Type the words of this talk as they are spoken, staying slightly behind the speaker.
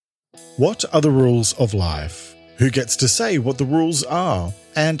What are the rules of life? Who gets to say what the rules are?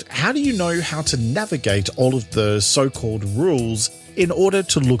 And how do you know how to navigate all of the so-called rules in order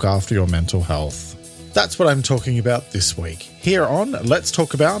to look after your mental health? That's what I'm talking about this week, here on Let's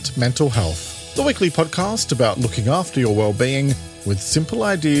Talk About Mental Health, the weekly podcast about looking after your well-being with simple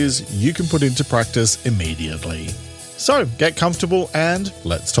ideas you can put into practice immediately. So get comfortable and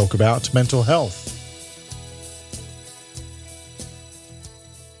let's talk about mental health.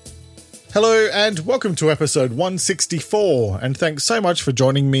 Hello and welcome to episode 164, and thanks so much for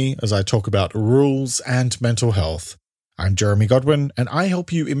joining me as I talk about rules and mental health. I'm Jeremy Godwin, and I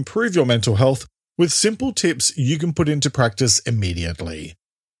help you improve your mental health with simple tips you can put into practice immediately.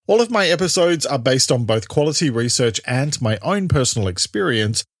 All of my episodes are based on both quality research and my own personal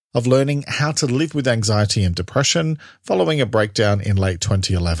experience of learning how to live with anxiety and depression following a breakdown in late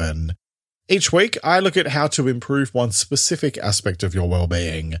 2011. Each week, I look at how to improve one specific aspect of your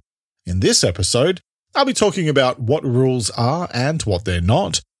well-being. In this episode, I'll be talking about what rules are and what they're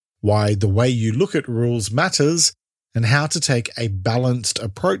not, why the way you look at rules matters, and how to take a balanced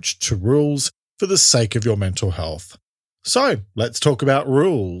approach to rules for the sake of your mental health. So, let's talk about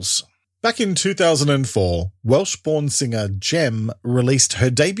rules. Back in 2004, Welsh-born singer Gem released her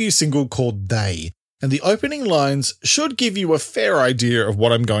debut single called They, and the opening lines should give you a fair idea of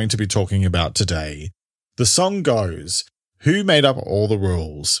what I'm going to be talking about today. The song goes, "Who made up all the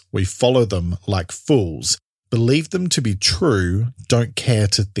rules? We follow them like fools. Believe them to be true, don't care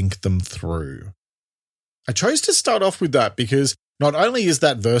to think them through." I chose to start off with that because not only is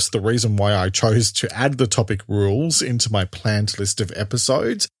that verse the reason why I chose to add the topic rules into my planned list of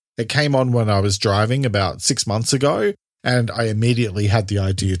episodes, it came on when I was driving about 6 months ago, and I immediately had the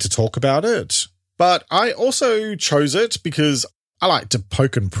idea to talk about it. But I also chose it because I like to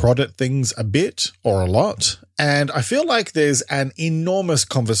poke and prod at things a bit, or a lot, and I feel like there's an enormous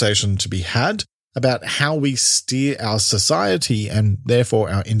conversation to be had about how we steer our society and therefore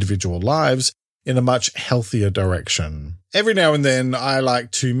our individual lives in a much healthier direction. Every now and then I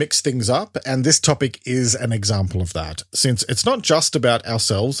like to mix things up, and this topic is an example of that, since it's not just about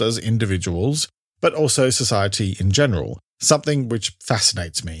ourselves as individuals, but also society in general, something which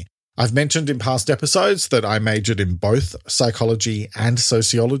fascinates me. I've mentioned in past episodes that I majored in both psychology and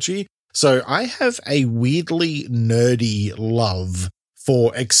sociology, so I have a weirdly nerdy love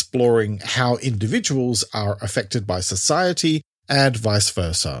for exploring how individuals are affected by society and vice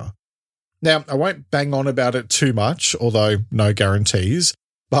versa. Now, I won't bang on about it too much, although no guarantees,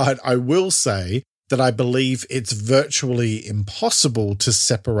 but I will say that I believe it's virtually impossible to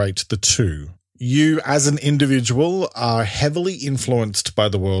separate the two. You as an individual are heavily influenced by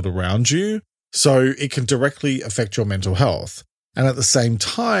the world around you, so it can directly affect your mental health. And at the same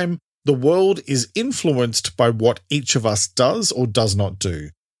time, the world is influenced by what each of us does or does not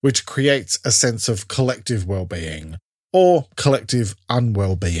do, which creates a sense of collective well-being, or collective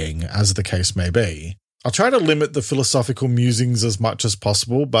unwell-being, as the case may be. I'll try to limit the philosophical musings as much as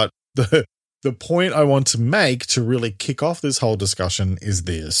possible, but the point I want to make to really kick off this whole discussion is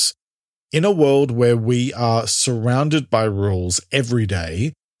this. In a world where we are surrounded by rules every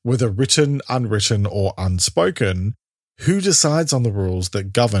day, whether written, unwritten, or unspoken, who decides on the rules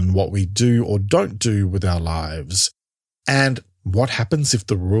that govern what we do or don't do with our lives? And what happens if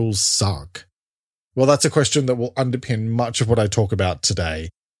the rules suck? Well, that's a question that will underpin much of what I talk about today.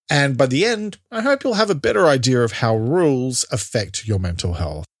 And by the end, I hope you'll have a better idea of how rules affect your mental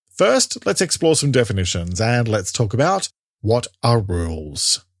health. First, let's explore some definitions and let's talk about what are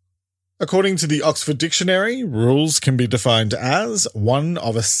rules. According to the Oxford Dictionary, rules can be defined as one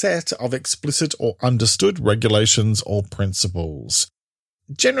of a set of explicit or understood regulations or principles.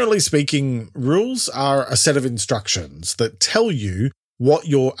 Generally speaking, rules are a set of instructions that tell you what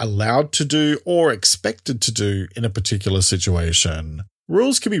you're allowed to do or expected to do in a particular situation.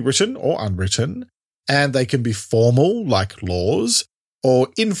 Rules can be written or unwritten, and they can be formal, like laws, or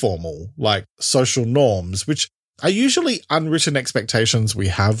informal, like social norms, which are usually unwritten expectations we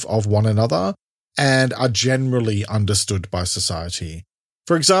have of one another and are generally understood by society.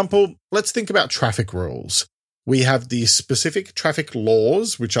 For example, let's think about traffic rules. We have the specific traffic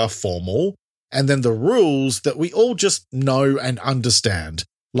laws, which are formal, and then the rules that we all just know and understand,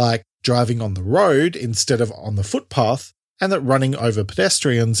 like driving on the road instead of on the footpath, and that running over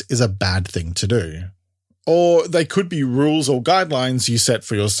pedestrians is a bad thing to do. Or they could be rules or guidelines you set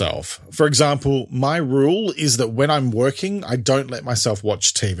for yourself. For example, my rule is that when I'm working, I don't let myself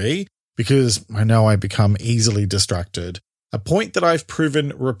watch TV because I know I become easily distracted. A point that I've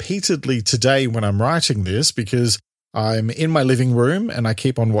proven repeatedly today when I'm writing this because I'm in my living room and I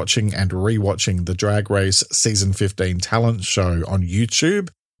keep on watching and rewatching the Drag Race Season 15 talent show on YouTube,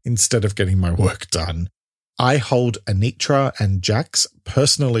 instead of getting my work done. I hold Anitra and Jax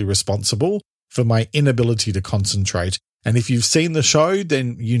personally responsible for my inability to concentrate. And if you've seen the show,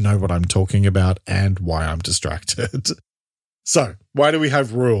 then you know what I'm talking about and why I'm distracted. So, why do we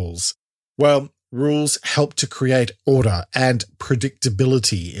have rules? Well, rules help to create order and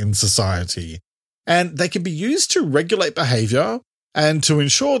predictability in society. And they can be used to regulate behavior and to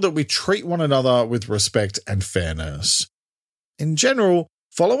ensure that we treat one another with respect and fairness. In general,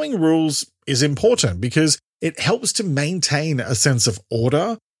 following rules is important because it helps to maintain a sense of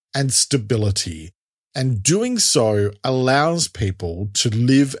order and stability. And doing so allows people to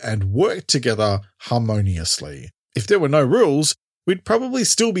live and work together harmoniously. If there were no rules, we'd probably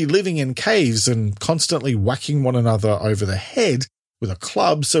still be living in caves and constantly whacking one another over the head with a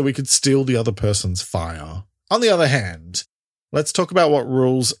club so we could steal the other person's fire. On the other hand, let's talk about what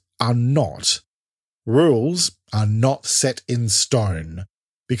rules are not. Rules are not set in stone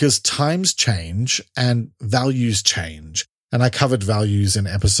because times change and values change. And I covered values in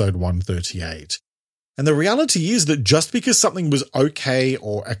episode 138. And the reality is that just because something was okay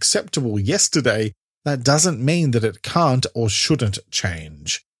or acceptable yesterday, that doesn't mean that it can't or shouldn't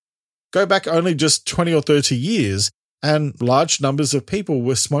change. Go back only just 20 or 30 years, and large numbers of people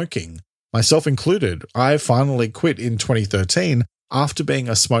were smoking, myself included. I finally quit in 2013 after being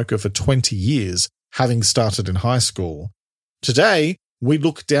a smoker for 20 years, having started in high school. Today, we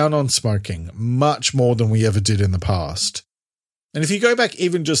look down on smoking much more than we ever did in the past. And if you go back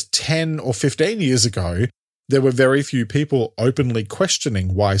even just 10 or 15 years ago, there were very few people openly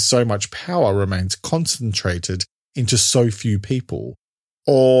questioning why so much power remains concentrated into so few people,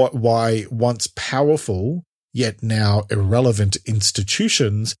 or why once powerful, yet now irrelevant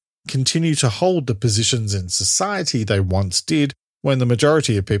institutions continue to hold the positions in society they once did when the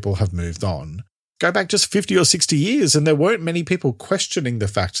majority of people have moved on. Go back just 50 or 60 years and there weren't many people questioning the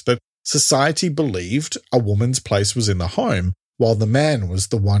fact that society believed a woman's place was in the home, while the man was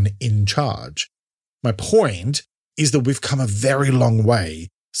the one in charge. My point is that we've come a very long way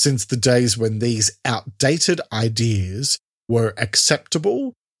since the days when these outdated ideas were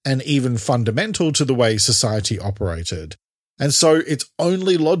acceptable and even fundamental to the way society operated. And so it's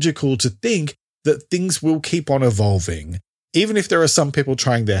only logical to think that things will keep on evolving, even if there are some people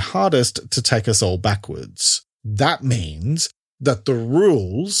trying their hardest to take us all backwards. That means that the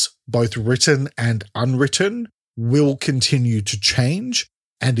rules, both written and unwritten, will continue to change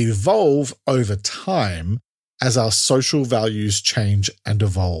and evolve over time as our social values change and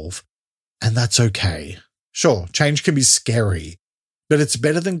evolve. And that's okay. Sure, change can be scary, but it's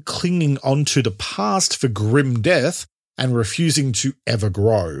better than clinging onto the past for grim death and refusing to ever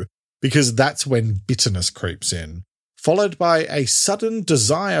grow, because that's when bitterness creeps in, followed by a sudden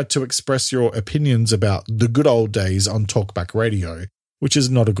desire to express your opinions about the good old days on Talkback Radio, which is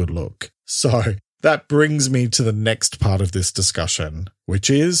not a good look. So that brings me to the next part of this discussion, which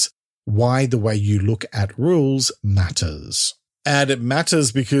is why the way you look at rules matters. And it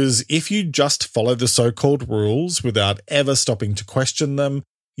matters because if you just follow the so-called rules without ever stopping to question them,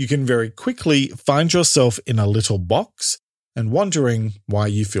 you can very quickly find yourself in a little box and wondering why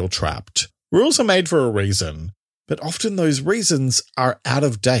you feel trapped. Rules are made for a reason, but often those reasons are out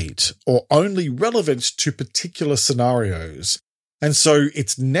of date or only relevant to particular scenarios. And so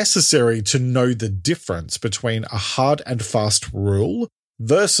it's necessary to know the difference between a hard and fast rule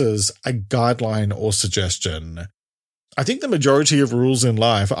versus a guideline or suggestion. I think the majority of rules in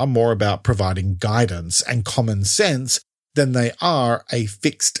life are more about providing guidance and common sense than they are a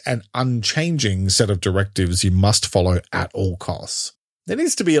fixed and unchanging set of directives you must follow at all costs. There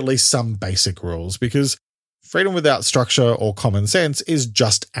needs to be at least some basic rules because freedom without structure or common sense is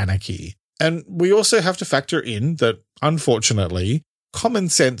just anarchy. And we also have to factor in that, unfortunately, common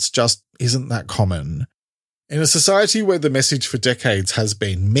sense just isn't that common. In a society where the message for decades has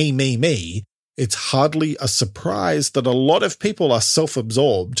been me, me, me, it's hardly a surprise that a lot of people are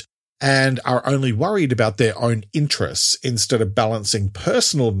self-absorbed and are only worried about their own interests instead of balancing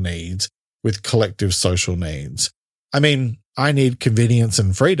personal needs with collective social needs. I mean, I need convenience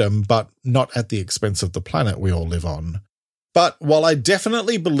and freedom, but not at the expense of the planet we all live on. But while I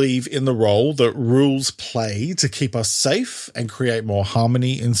definitely believe in the role that rules play to keep us safe and create more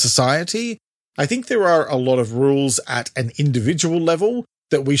harmony in society, I think there are a lot of rules at an individual level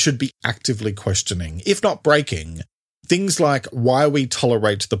that we should be actively questioning, if not breaking. Things like why we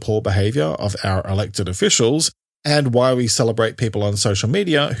tolerate the poor behavior of our elected officials and why we celebrate people on social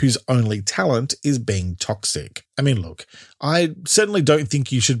media whose only talent is being toxic. I mean, look, I certainly don't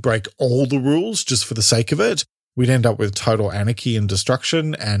think you should break all the rules just for the sake of it. We'd end up with total anarchy and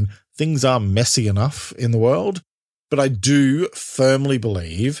destruction, and things are messy enough in the world. but I do firmly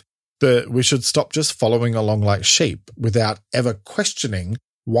believe that we should stop just following along like sheep without ever questioning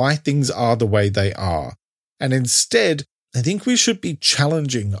why things are the way they are. And instead, I think we should be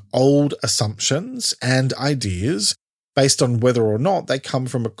challenging old assumptions and ideas based on whether or not they come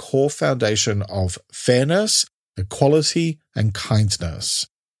from a core foundation of fairness, equality, and kindness.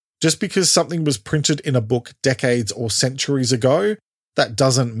 Just because something was printed in a book decades or centuries ago, that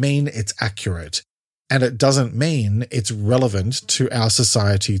doesn't mean it's accurate. And it doesn't mean it's relevant to our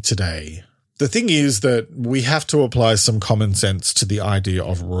society today. The thing is that we have to apply some common sense to the idea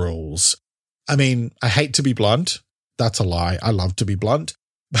of rules. I mean, I hate to be blunt. That's a lie. I love to be blunt.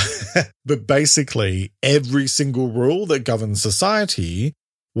 But basically, every single rule that governs society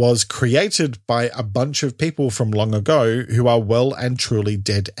was created by a bunch of people from long ago who are well and truly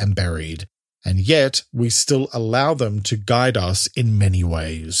dead and buried. And yet, we still allow them to guide us in many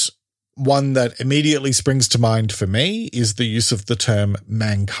ways. One that immediately springs to mind for me is the use of the term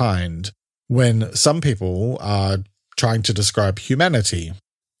mankind, when some people are trying to describe humanity.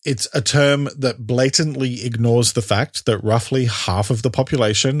 It's a term that blatantly ignores the fact that roughly half of the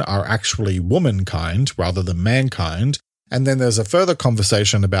population are actually womankind rather than mankind, and then there's a further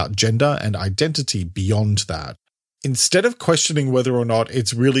conversation about gender and identity beyond that. Instead of questioning whether or not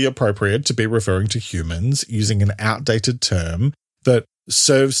it's really appropriate to be referring to humans using an outdated term that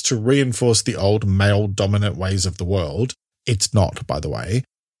serves to reinforce the old male-dominant ways of the world, it's not, by the way,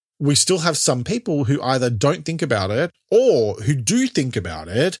 we still have some people who either don't think about it or who do think about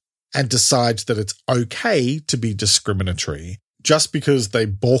it and decide that it's okay to be discriminatory just because they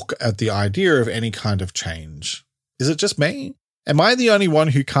balk at the idea of any kind of change. Is it just me? Am I the only one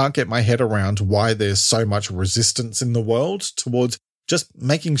who can't get my head around why there's so much resistance in the world towards just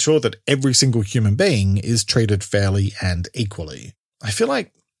making sure that every single human being is treated fairly and equally? I feel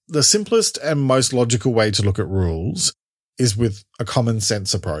like the simplest and most logical way to look at rules is with a common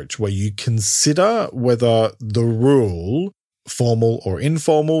sense approach where you consider whether the rule, formal or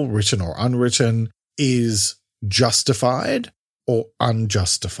informal, written or unwritten, is justified or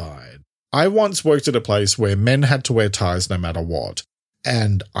unjustified. I once worked at a place where men had to wear ties no matter what,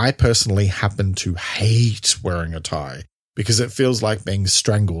 and I personally happen to hate wearing a tie because it feels like being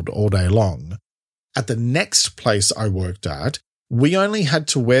strangled all day long. At the next place I worked at, we only had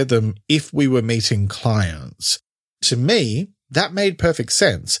to wear them if we were meeting clients. To me, that made perfect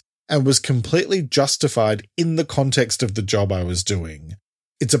sense and was completely justified in the context of the job I was doing.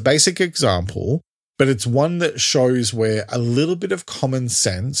 It's a basic example, but it's one that shows where a little bit of common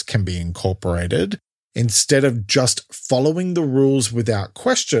sense can be incorporated instead of just following the rules without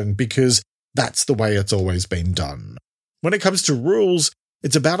question because that's the way it's always been done. When it comes to rules,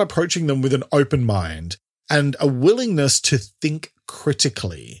 it's about approaching them with an open mind and a willingness to think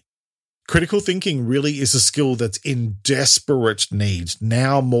critically. Critical thinking really is a skill that's in desperate need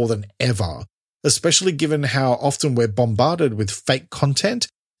now more than ever, especially given how often we're bombarded with fake content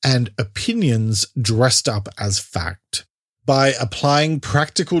and opinions dressed up as fact. By applying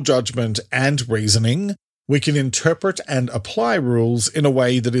practical judgment and reasoning, we can interpret and apply rules in a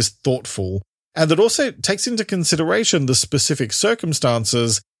way that is thoughtful and that also takes into consideration the specific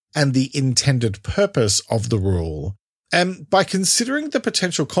circumstances and the intended purpose of the rule. And by considering the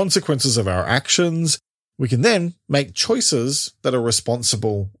potential consequences of our actions, we can then make choices that are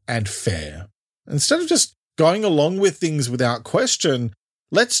responsible and fair. Instead of just going along with things without question,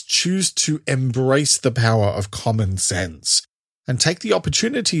 let's choose to embrace the power of common sense and take the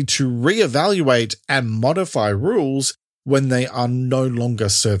opportunity to reevaluate and modify rules when they are no longer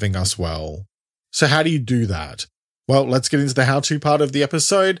serving us well. So how do you do that? Well, let's get into the how-to part of the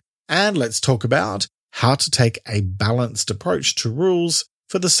episode and let's talk about how to take a balanced approach to rules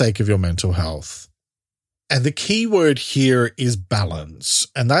for the sake of your mental health. And the key word here is balance.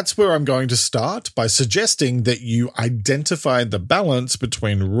 And that's where I'm going to start by suggesting that you identify the balance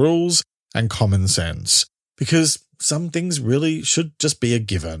between rules and common sense, because some things really should just be a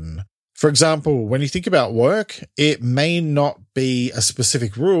given. For example, when you think about work, it may not be a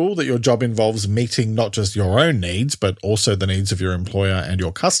specific rule that your job involves meeting not just your own needs, but also the needs of your employer and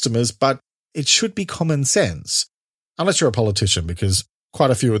your customers, but it should be common sense. Unless you're a politician, because quite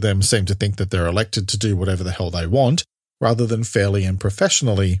a few of them seem to think that they're elected to do whatever the hell they want, rather than fairly and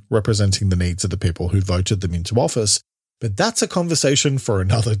professionally representing the needs of the people who voted them into office. But that's a conversation for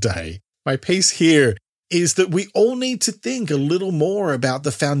another day. My piece here is that we all need to think a little more about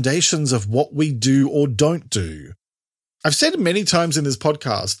the foundations of what we do or don't do. I've said many times in this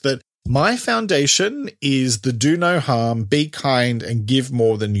podcast that my foundation is the do no harm, be kind, and give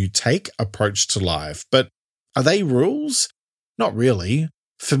more than you take approach to life. But are they rules? Not really.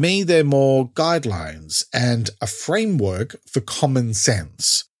 For me, they're more guidelines and a framework for common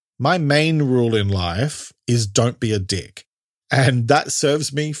sense. My main rule in life is don't be a dick, and that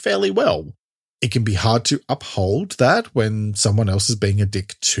serves me fairly well. It can be hard to uphold that when someone else is being a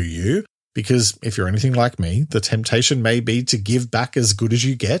dick to you, because if you're anything like me, the temptation may be to give back as good as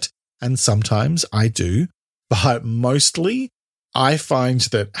you get, and sometimes I do, but mostly I find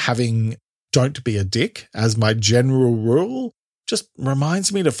that having don't be a dick as my general rule just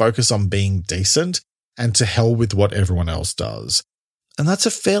reminds me to focus on being decent and to hell with what everyone else does. And that's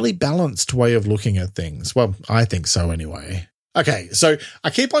a fairly balanced way of looking at things. Well, I think so anyway. Okay, so I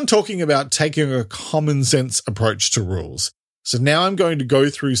keep on talking about taking a common sense approach to rules. So now I'm going to go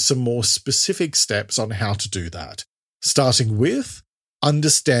through some more specific steps on how to do that. Starting with,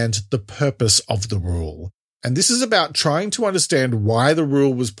 understand the purpose of the rule. And this is about trying to understand why the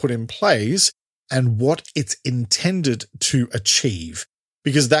rule was put in place and what it's intended to achieve,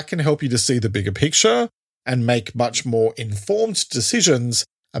 because that can help you to see the bigger picture and make much more informed decisions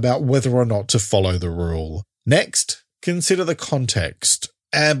about whether or not to follow the rule. Next, consider the context.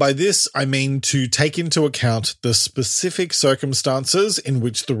 And by this, I mean to take into account the specific circumstances in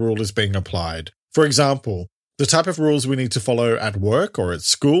which the rule is being applied. For example, the type of rules we need to follow at work or at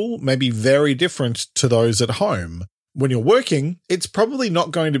school may be very different to those at home. When you're working, it's probably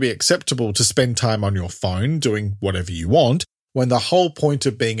not going to be acceptable to spend time on your phone doing whatever you want, when the whole point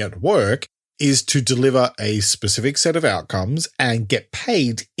of being at work is to deliver a specific set of outcomes and get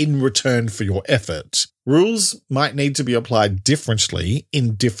paid in return for your effort. Rules might need to be applied differently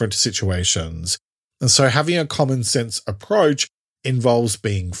in different situations. And so having a common sense approach involves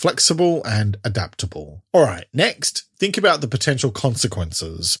being flexible and adaptable. All right, next, think about the potential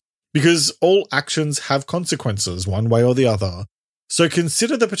consequences, because all actions have consequences one way or the other. So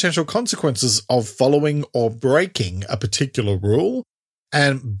consider the potential consequences of following or breaking a particular rule.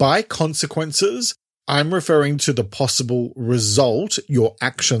 And by consequences, I'm referring to the possible result your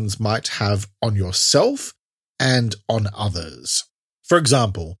actions might have on yourself and on others. For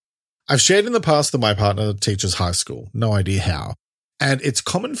example, I've shared in the past that my partner teaches high school, no idea how, and it's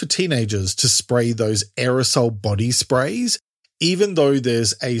common for teenagers to spray those aerosol body sprays, even though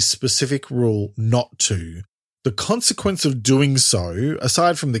there's a specific rule not to. The consequence of doing so,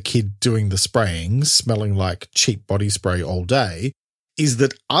 aside from the kid doing the spraying, smelling like cheap body spray all day, is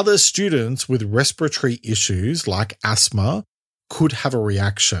that other students with respiratory issues like asthma could have a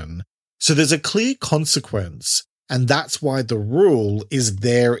reaction. So there's a clear consequence, and that's why the rule is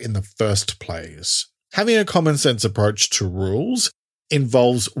there in the first place. Having a common sense approach to rules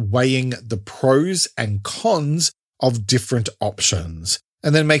involves weighing the pros and cons of different options,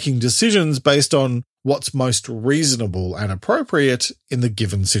 and then making decisions based on what's most reasonable and appropriate in the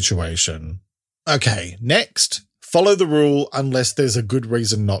given situation. Okay, next, follow the rule unless there's a good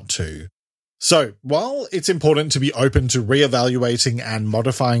reason not to. So, while it's important to be open to reevaluating and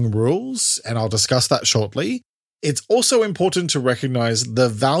modifying rules, and I'll discuss that shortly, it's also important to recognize the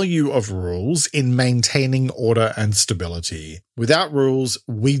value of rules in maintaining order and stability. Without rules,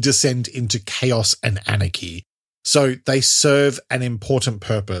 we descend into chaos and anarchy. So they serve an important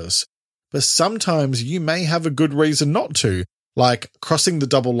purpose. But sometimes you may have a good reason not to, like crossing the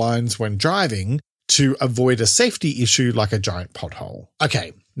double lines when driving to avoid a safety issue like a giant pothole.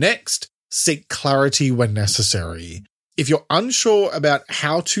 Okay, next, seek clarity when necessary. If you're unsure about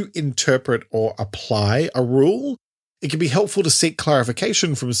how to interpret or apply a rule, it can be helpful to seek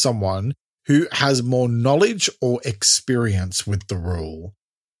clarification from someone who has more knowledge or experience with the rule.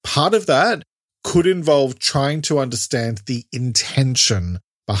 Part of that could involve trying to understand the intention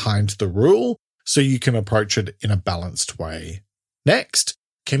behind the rule so you can approach it in a balanced way. Next,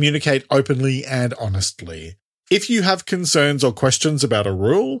 communicate openly and honestly. If you have concerns or questions about a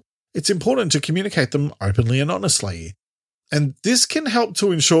rule, it's important to communicate them openly and honestly. And this can help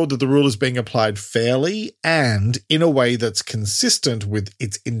to ensure that the rule is being applied fairly and in a way that's consistent with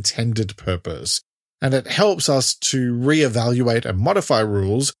its intended purpose. And it helps us to reevaluate and modify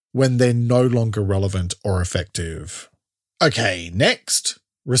rules when they're no longer relevant or effective. Okay, next,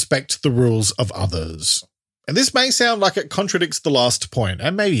 respect the rules of others. And this may sound like it contradicts the last point,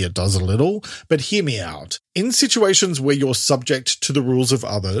 and maybe it does a little, but hear me out. In situations where you're subject to the rules of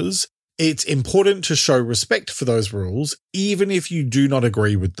others, it's important to show respect for those rules, even if you do not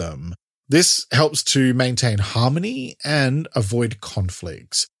agree with them. This helps to maintain harmony and avoid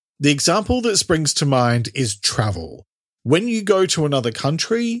conflicts. The example that springs to mind is travel. When you go to another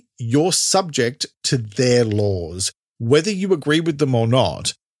country, you're subject to their laws, whether you agree with them or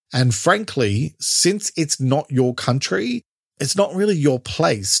not. And frankly, since it's not your country, it's not really your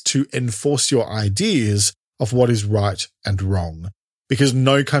place to enforce your ideas of what is right and wrong. because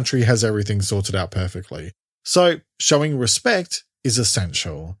no country has everything sorted out perfectly. So showing respect is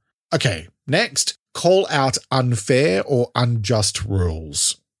essential. Okay, next, call out unfair or unjust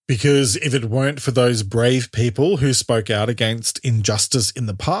rules. Because if it weren't for those brave people who spoke out against injustice in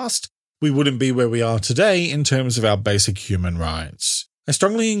the past, we wouldn't be where we are today in terms of our basic human rights. I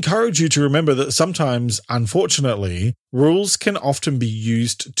strongly encourage you to remember that sometimes, unfortunately, rules can often be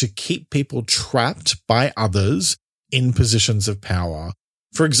used to keep people trapped by others in positions of power.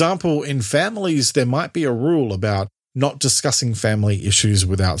 For example, in families, there might be a rule about not discussing family issues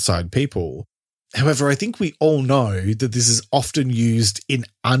with outside people. However, I think we all know that this is often used in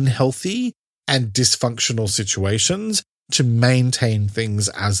unhealthy and dysfunctional situations to maintain things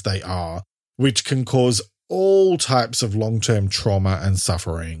as they are, which can cause all types of long-term trauma and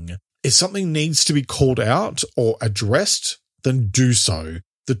suffering. If something needs to be called out or addressed, then do so.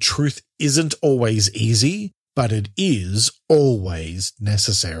 The truth isn't always easy, but it is always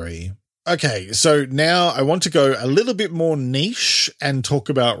necessary. Okay, so now I want to go a little bit more niche and talk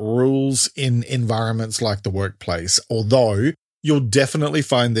about rules in environments like the workplace, although you'll definitely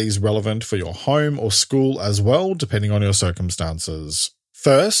find these relevant for your home or school as well, depending on your circumstances.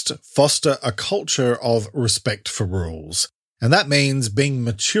 First, foster a culture of respect for rules. And that means being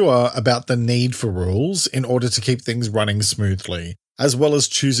mature about the need for rules in order to keep things running smoothly, as well as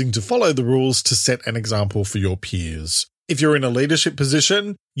choosing to follow the rules to set an example for your peers. If you're in a leadership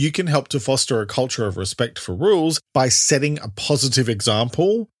position, you can help to foster a culture of respect for rules by setting a positive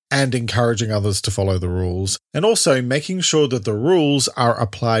example and encouraging others to follow the rules, and also making sure that the rules are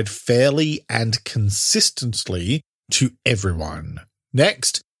applied fairly and consistently to everyone.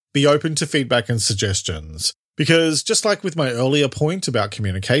 Next, be open to feedback and suggestions. Because just like with my earlier point about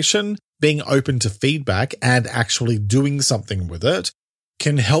communication, being open to feedback and actually doing something with it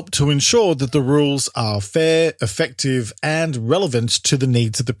can help to ensure that the rules are fair, effective, and relevant to the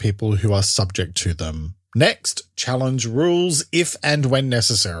needs of the people who are subject to them. Next, challenge rules if and when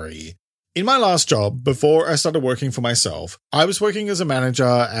necessary. In my last job, before I started working for myself, I was working as a manager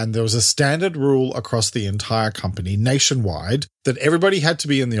and there was a standard rule across the entire company nationwide that everybody had to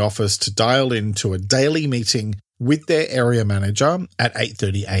be in the office to dial into a daily meeting with their area manager at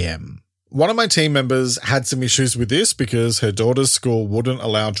 8:30 a.m. One of my team members had some issues with this because her daughter's school wouldn't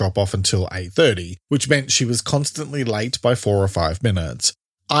allow drop-off until 8:30, which meant she was constantly late by 4 or 5 minutes.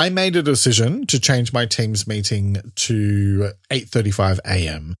 I made a decision to change my team's meeting to 8:35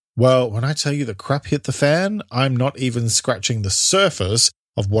 a.m. Well, when I tell you the crap hit the fan, I'm not even scratching the surface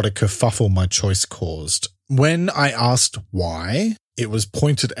of what a kerfuffle my choice caused. When I asked why, it was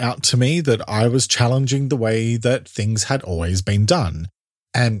pointed out to me that I was challenging the way that things had always been done.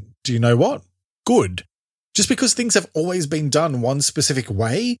 And do you know what? Good. Just because things have always been done one specific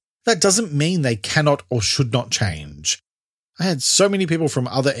way, that doesn't mean they cannot or should not change. I had so many people from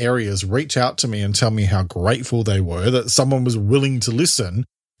other areas reach out to me and tell me how grateful they were that someone was willing to listen,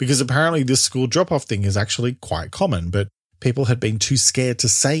 because apparently this school drop-off thing is actually quite common, but people had been too scared to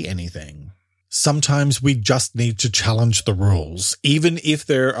say anything. Sometimes we just need to challenge the rules, even if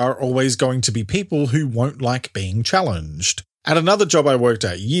there are always going to be people who won't like being challenged. At another job I worked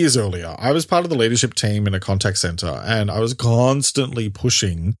at years earlier, I was part of the leadership team in a contact center, and I was constantly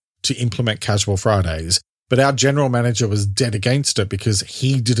pushing to implement Casual Fridays, but our general manager was dead against it because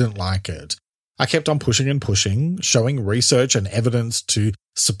he didn't like it. I kept on pushing and pushing, showing research and evidence to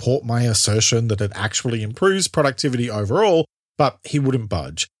support my assertion that it actually improves productivity overall, but he wouldn't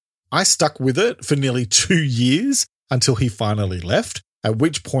budge. I stuck with it for nearly 2 years until he finally left, at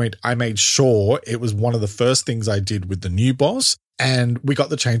which point I made sure it was one of the first things I did with the new boss, and we got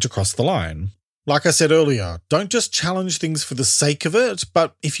the change across the line. Like I said earlier, don't just challenge things for the sake of it,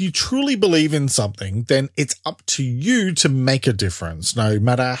 but if you truly believe in something, then it's up to you to make a difference, no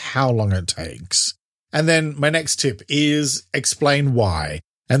matter how long it takes. And then my next tip is explain why.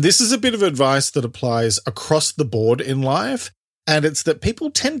 And this is a bit of advice that applies across the board in life, and it's that people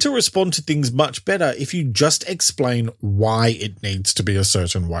tend to respond to things much better if you just explain why it needs to be a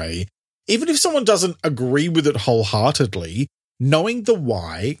certain way. Even if someone doesn't agree with it wholeheartedly, knowing the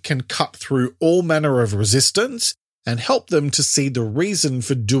why can cut through all manner of resistance and help them to see the reason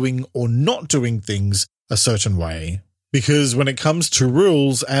for doing or not doing things a certain way. Because when it comes to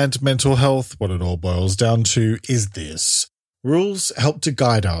rules and mental health, what it all boils down to is this. Rules help to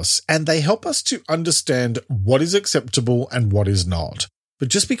guide us, and they help us to understand what is acceptable and what is not. But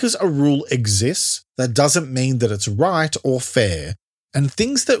just because a rule exists, that doesn't mean that it's right or fair, and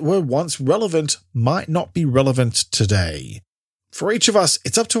things that were once relevant might not be relevant today. For each of us,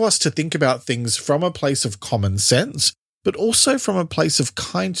 it's up to us to think about things from a place of common sense, but also from a place of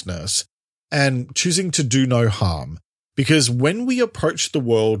kindness and choosing to do no harm. Because when we approach the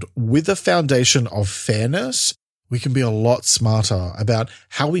world with a foundation of fairness, we can be a lot smarter about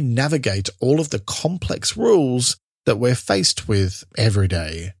how we navigate all of the complex rules that we're faced with every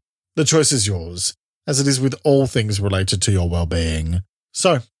day. The choice is yours, as it is with all things related to your well-being.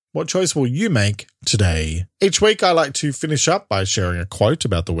 So, what choice will you make today? Each week, I like to finish up by sharing a quote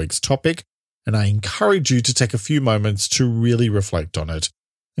about the week's topic, and I encourage you to take a few moments to really reflect on it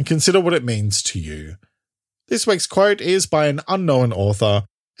and consider what it means to you. This week's quote is by an unknown author,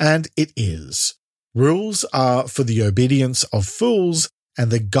 and it is, "Rules are for the obedience of fools and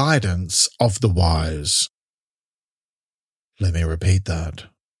the guidance of the wise." Let me repeat that.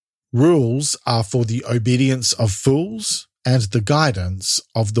 Rules are for the obedience of fools and the guidance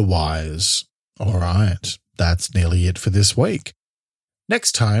of the wise. All right, that's nearly it for this week.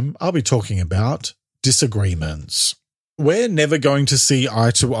 Next time, I'll be talking about disagreements. We're never going to see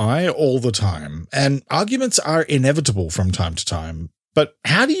eye to eye all the time, and arguments are inevitable from time to time. But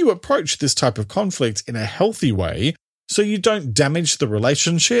how do you approach this type of conflict in a healthy way so you don't damage the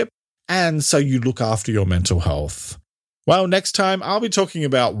relationship and so you look after your mental health? Well, next time I'll be talking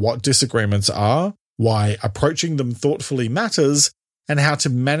about what disagreements are, why approaching them thoughtfully matters, and how to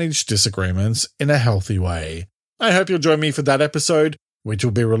manage disagreements in a healthy way. I hope you'll join me for that episode, which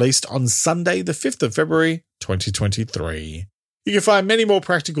will be released on Sunday, the 5th of February, 2023. You can find many more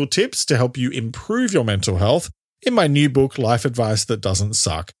practical tips to help you improve your mental health in my new book, Life Advice That Doesn't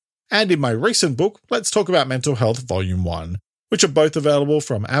Suck, and in my recent book, Let's Talk About Mental Health Volume 1, which are both available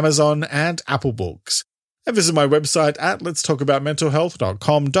from Amazon and Apple Books. And visit my website at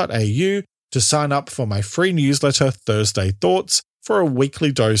letstalkaboutmentalhealth.com.au to sign up for my free newsletter, Thursday Thoughts, for a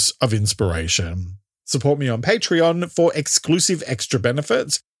weekly dose of inspiration. Support me on Patreon for exclusive extra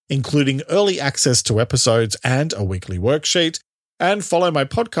benefits, including early access to episodes and a weekly worksheet, and follow my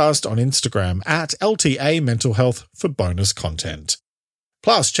podcast on Instagram at LTA Mental Health for bonus content.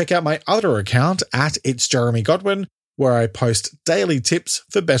 Plus, check out my other account at It's Jeremy Godwin, where I post daily tips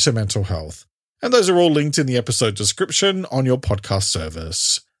for better mental health. And those are all linked in the episode description on your podcast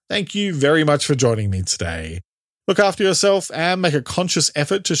service. Thank you very much for joining me today. Look after yourself and make a conscious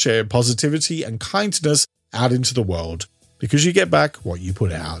effort to share positivity and kindness out into the world, because you get back what you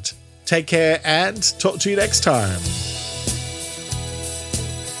put out. Take care and talk to you next time.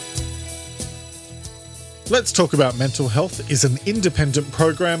 Let's Talk About Mental Health is an independent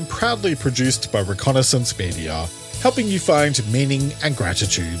program proudly produced by Reconnaissance Media, helping you find meaning and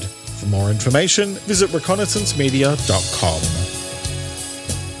gratitude. For more information, visit reconnaissancemedia.com.